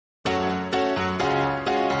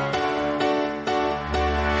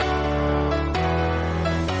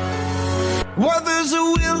Well, there's a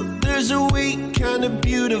will, there's a way, kinda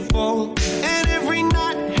beautiful. And every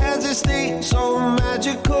night has a state so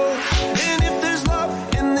magical. And if there's love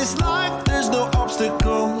in this life, there's no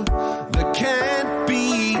obstacle that can't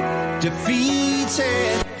be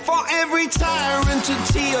defeated. For every tyrant to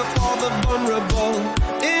tear for the vulnerable.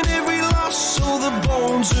 In every loss, so the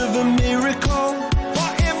bones of a miracle. For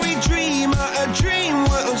every dreamer, a dream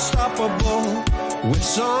we're unstoppable. With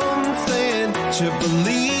something to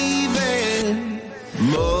believe in.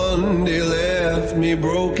 Monday left me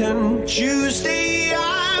broken. Tuesday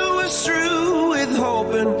I was through with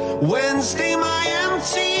hoping. Wednesday my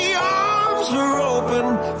empty arms were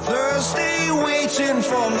open. Thursday waiting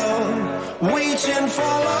for love, waiting for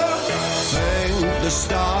love. Thank the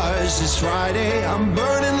stars it's Friday. I'm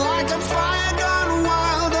burning like a fire gone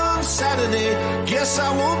wild on Saturday. Guess I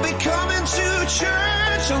won't be coming to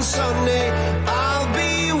church on Sunday. I'll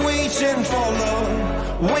be waiting for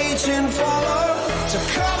love, waiting for love to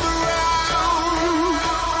come around.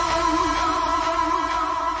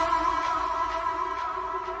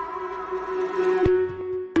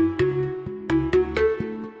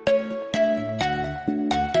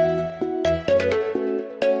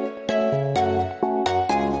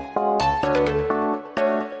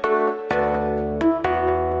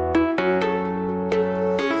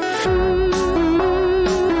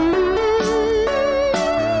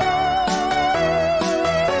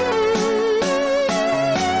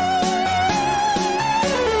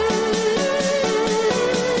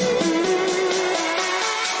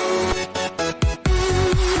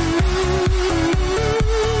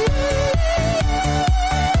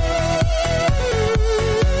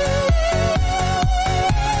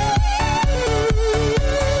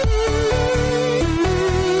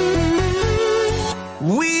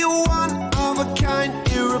 We are one of a kind,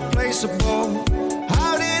 irreplaceable.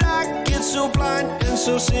 How did I get so blind and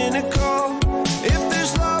so cynical? If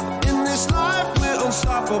there's love in this life, we're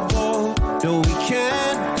unstoppable. No, we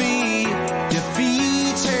can't be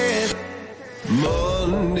defeated.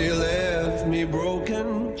 Monday left me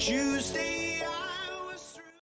broken. Tuesday